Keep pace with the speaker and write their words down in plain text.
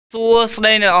xua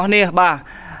đây này ở nè bà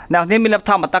nào thế mình lập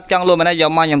thầm mà tắt trong luôn mà này giờ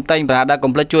mà nhầm tên bà đã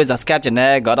complete chui subscribe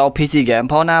channel gọi đâu PC game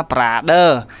phone na bà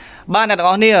đơ ba này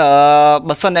ở nè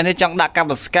bật sân này trong đặt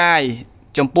cam sky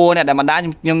trong pua này để mà đã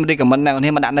nhưng đi cả mình này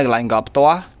thế mà đã được lại gọp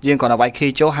to riêng còn là vài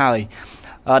khi chỗ hơi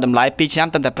đầm lại pi năm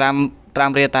tên tập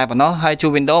pram ria tai và nó hay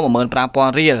chu window mà mượn pram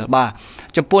pon ria bà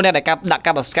trong pua này đặt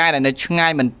cam sky này nó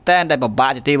ngay mình tên đây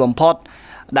bà chỉ ti bấm phốt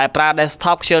đại pra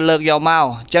desktop chơi lược dầu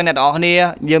màu chân này đó nè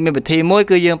dương mình bị thi mỗi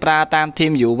cứ dương pra tam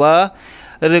TeamViewer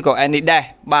rồi có Anydesk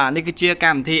bà đi cứ chia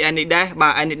cam thi Anydesk bà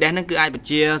Anydesk nó cứ ai bị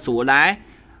chia sủa đáy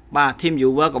bà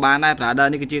TeamViewer của bà này pra đây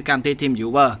đi cứ chia cam thi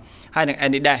TeamViewer hay là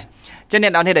Anydesk chân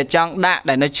này đó thì để trong đạn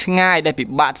để nó ngay để bị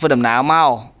bạn vừa đầm nào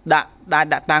màu đạn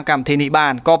tam cam thi nị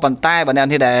bàn có bàn tay và này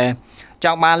thì để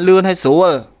trong bàn lươn hay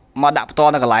sủa mà đạp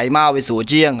to là cái lái mau về sủa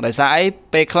chiêng để sai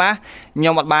p class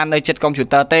nhưng mặt bàn nơi chất công chủ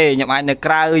tờ t nhậm ai nơi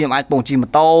cray nhậm ai bùng chìm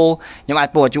tô nhậm ai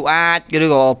bùa chủ a cái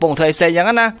rồi bùng thuê fc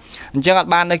chẳng á chẳng mặt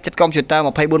bàn nơi chất công chủ tờ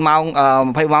một phay buôn mau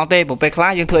phay mau t một p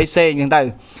class nhưng thuê fc nhưng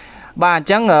từ bà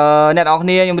chẳng net ở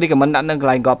nia nhưng mà đi cả mình đã được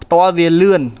lại gọp to về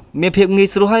lươn miền phía nghi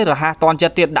số hay rồi ha toàn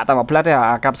chất tiết đã tạo một plate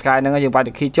à cặp sky nó như vậy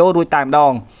khi chỗ đuôi tạm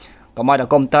đòn còn mọi là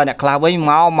công tơ này cloud với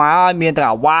máu má miền tây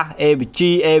qua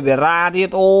evg evera đi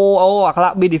ô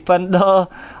cloud be defender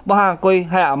ba coi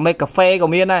hay là make cafe của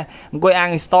miền này coi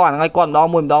ăn store ngay con đó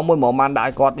mua mỏ man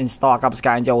đại con install cặp sky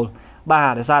châu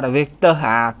ba để sao là Victor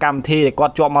à cam thi để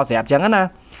con cho mau dẹp chẳng á nè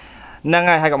năng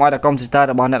ngày hay còn mọi là computer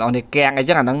là bọn này nó thì keng ấy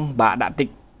chắc là nó bà đã tịch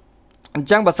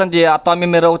chẳng bật sân gì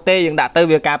toàn micro t những đã tới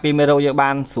việc copy micro giờ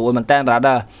ban sủa mình tên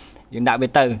brother những đã về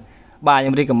từ bà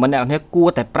nhưng đi cầm mình nào thế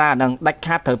cua tại pra đang đách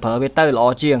hát thời phở về tới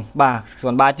lọ chiêng bà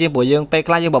còn ba chiếc buổi dương pe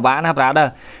class như bà bán ha brother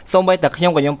xong bây tập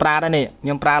nhông của nhông pra đây nè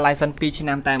nhông pra license pitch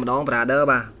nam tay mà đó brother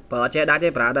bà phở che đá chế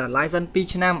brother license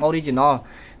pitch nam original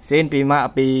xin pi mà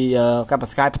pi cặp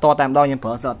sky to tam đo nhưng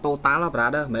phở sợ to tá là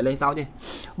brother mày lên sau chứ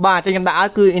bà cho nhông đã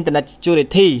cứ internet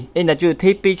security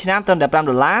pitch nam tên đẹp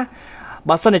 $5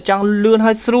បើសិនជាចង់លឿន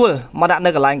ហើយស្រួលមកដាក់នៅ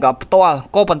កន្លែងក៏ផ្ទាល់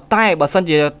ក៏ប៉ុន្តែបើសិន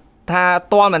ជាថា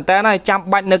ទាល់មែនតើហើយចាំ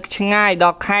បាច់នៅឆ្ងាយដ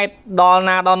ល់ខេត្តដល់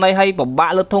ណាដល់ណីហើយពិបា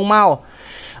កលើធុងមក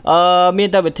មាន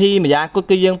តែវិធីម្យ៉ាងគត់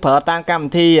គឺយើងប្រើតាមកម្ម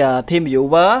វិធី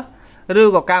TeamViewer ឬ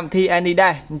ក៏កម្មវិធី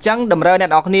Anydesk អញ្ចឹងតម្រូវអ្នក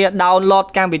នរគ្នា download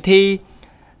កម្មវិធី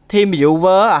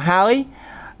TeamViewer ឲ្យហើយ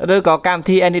ឬក៏កម្មវិ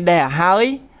ធី Anydesk ឲ្យ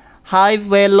ហើយ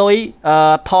về lối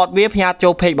ថតវាផ្ញើចូ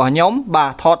ល page របស់ខ្ញុំបា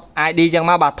ទថត ID ចឹង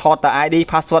មកបាទថតតែ ID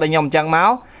password ឲ្យខ្ញុំចឹងមក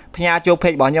ផ្ញើចូល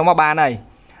page របស់ខ្ញុំមកបាន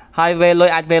ហើយvề lối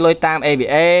អាចvề lốiតាម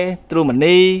AVA True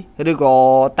Money ឬក៏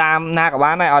តាមណាក៏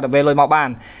បានដែរឲ្យតែvề lốiមកបាន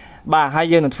បាទហើយ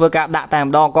យើងនឹងធ្វើការដាក់តែ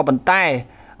ម្ដងក៏ប៉ុន្តែ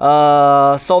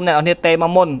សូមអ្នកនរគ្នាទេម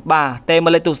កមុនបាទទេម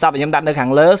កលេខទូរស័ព្ទខ្ញុំដាក់នៅខា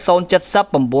ងលើ070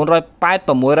 908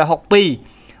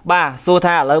 662បាទសួរ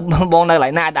ថាឥឡូវបងនៅកន្លែ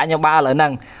ងណាដាក់ខ្ញុំបានឥឡូវហ្នឹ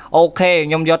ងអូខេ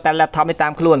ខ្ញុំយកតែ laptop នេះតា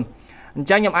មខ្លួនអញ្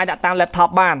ចឹងខ្ញុំអាចដាក់តាម laptop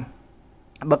បាន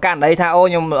បើកាន់ន័យថាអូ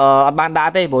ខ្ញុំអត់បានដា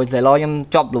ក់ទេព្រោះ Zelo ខ្ញុំ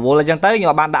ជាប់រវល់អញ្ចឹងទៅខ្ញុំ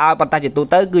អត់បានដាក់ឲ្យប៉ុន្តែជាទូ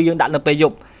ទៅគឺយើងដាក់នៅពេលយ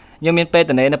ប់ខ្ញុំមានពេល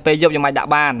តនេនៅពេលយប់ខ្ញុំអាចដាក់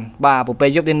បានបាទព្រោះពេល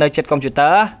យប់វានៅចិត្ត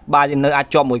computer បាទយើងនៅអាច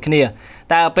ជាប់មួយគ្នា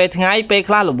តែពេលថ្ងៃពេល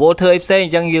ខ្លះរវល់ធ្វើអីផ្សេងអ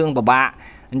ញ្ចឹងយើងពិបាក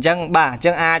អញ្ចឹងបាទអញ្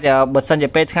ចឹងអាចបើសិនជា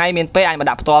ពេលថ្ងៃមានពេលអាចមក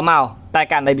ដាក់ផ្ទាល់មកតែ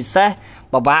ករណីពិសេស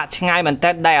ពិបាកឆ្ងាយមែនតើ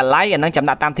ដែរអាឡ័យអាហ្នឹងចាំ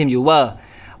ដាក់តាម TeamViewer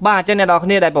បាទអញ្ចឹងអ្នកនរគ្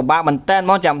នាដែលពិបាកមែនតើ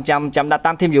មកចាំដាក់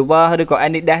តាម TeamViewer ឬក៏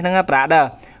Anydesk ហ្នឹងណាប្រាដែរ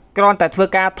គ្រាន់តែធ្វើ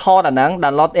ការថតអាហ្នឹង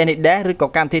download Anydesk ឬក៏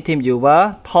កម្មវិធី TeamViewer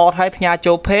ថតឲ្យផ្ញើ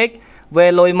ចូល page về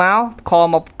lôi máu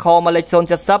call mà lên zone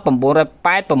chất sấp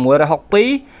 908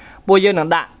 662ពួកយើងនឹង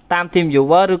ដាក់តាម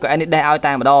TeamViewer ឬក៏ Anydesk ឲ្យ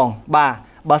តែម្ដងបាទ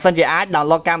បើសិនជាអាច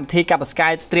download កម្មវិធី cặp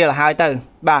sky trial ឲ្យទៅ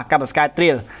បាទ cặp sky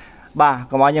trial បាទ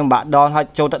កុំឲ្យយើងបាក់ down ឲ្យ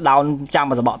ចូលទៅ down ចាំ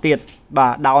មួយសបកទៀតបា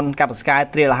ទ down cặp sky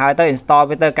trial ឲ្យទៅ install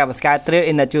វាទៅ cặp sky trial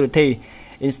in security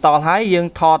install ហើយយើង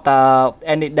ថត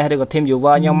Anydesk ឬក៏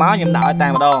TeamViewer ខ្ញុំមកខ្ញុំដាក់ឲ្យតែ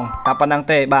ម្ដងតែប៉ុណ្្នឹង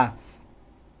ទេបាទ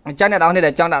អញ្ចឹងអ្នកនរនេះ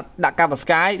ដែលចង់ដាក់កាប់ស្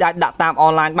កាយដាក់តាម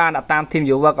online បានដាក់តាម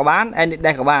TeamViewer ក៏បាន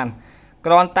Anydesk ក៏បាន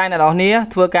គ្រាន់តែអ្នកនរនេះ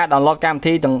ធ្វើការ download កម្មវិ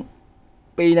ធីទាំង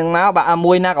ពីរហ្នឹងមកបាទ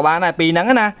មួយណាក៏បានដែរពីរហ្នឹង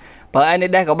ណាប្រើ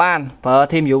Anydesk ក៏បានប្រើ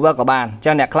TeamViewer ក៏បានអញ្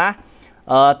ចឹងអ្នកខ្លះ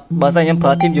បើសិនខ្ញុំប្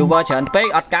រើ TeamViewer ច្រើនពេក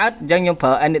អត់កើតអញ្ចឹងខ្ញុំប្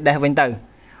រើ Anydesk វិញទៅ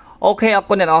អូខេអរ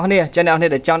គុណអ្នកនរនេះអញ្ចឹងអ្នកនរនេះ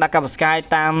ដែលចង់ដាក់កាប់ស្កាយ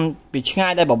តាមពីឆ្ងា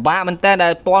យដែលពិបាកមែនតើដែ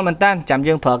លទាល់មែនតើចាំ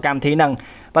យើងប្រើកម្មវិធីហ្នឹង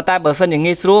ប៉ុន្តែបើសិនជា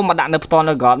ងាយស្រួលមកដាក់នៅផ្ទាល់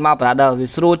នៅក្រោតមក brother វា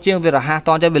ស្រួលជាងវារហ័សត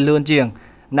តែវាលឿនជាង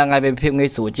ហ្នឹងហើយវាភាពងាយ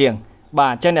ស្រួលជាងបា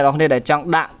ទអញ្ចឹងអ្នកនរគ្នាដែលចង់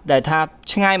ដាក់ដែលថា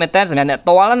ឆ្ងាយមែនតើសម្រាប់អ្នក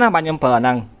ទាល់ណាបាទខ្ញុំប្រើហ្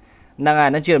នឹងហើយ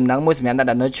ហ្នឹងជាដំណឹងមួយសម្រាប់អ្នក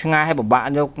ដែលនៅឆ្ងាយហើយពិបាក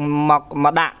យកម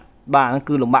កដាក់បាទហ្នឹង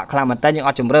គឺលំបាកខ្លាំងមែនតើយើងអ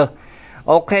ត់ជំរឿ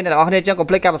អូខេអ្នកនរគ្នាអញ្ចឹង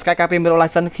complete ការបស្កាយការពី Miro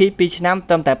license key 2ឆ្នាំ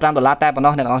ត្រឹមតែ$5តែប៉ុណ្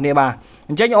ណោះអ្នកនរគ្នាបាទ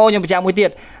អញ្ចឹងអូខ្ញុំបញ្ជាក់មួយទៀត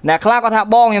អ្នកខ្លះគាត់ថា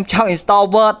បងខ្ញុំចង់ install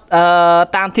Word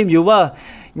តាម TeamViewer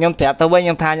ខ្ញុំប្រាប់ទៅវិញខ្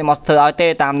ញុំថាខ្ញុំមកធ្វើឲ្យទេ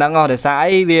តាមហ្នឹងដោយសារ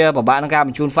អីវាពិបាកក្នុងការប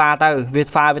ញ្ជូន file ទៅវា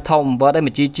file វាធំបើតែ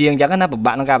មួយជីជាងអញ្ចឹងណាពិ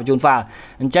បាកក្នុងការបញ្ជូន file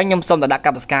អញ្ចឹងខ្ញុំសុំតែដាក់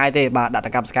កាប់ Sky ទេបាទដាក់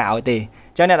តែកាប់ Sky ឲ្យទេ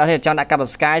អញ្ចឹងអ្នកនរចង់ដាក់កាប់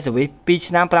Sky service 2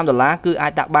ឆ្នាំ$5គឺអា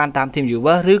ចដាក់បានតាម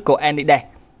TeamViewer ឬក៏ Anydesk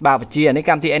បាទបញ្ជានេះ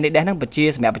កម្មវិធី Anydesk ហ្នឹងបញ្ជា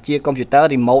សម្រាប់បញ្ជាកុំព្យូទ័រ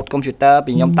remote កុំព្យូទ័រ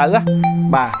ពីខ្ញុំទៅ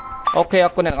បាទអូខេអ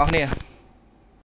រគុណអ្នកនរគ្នា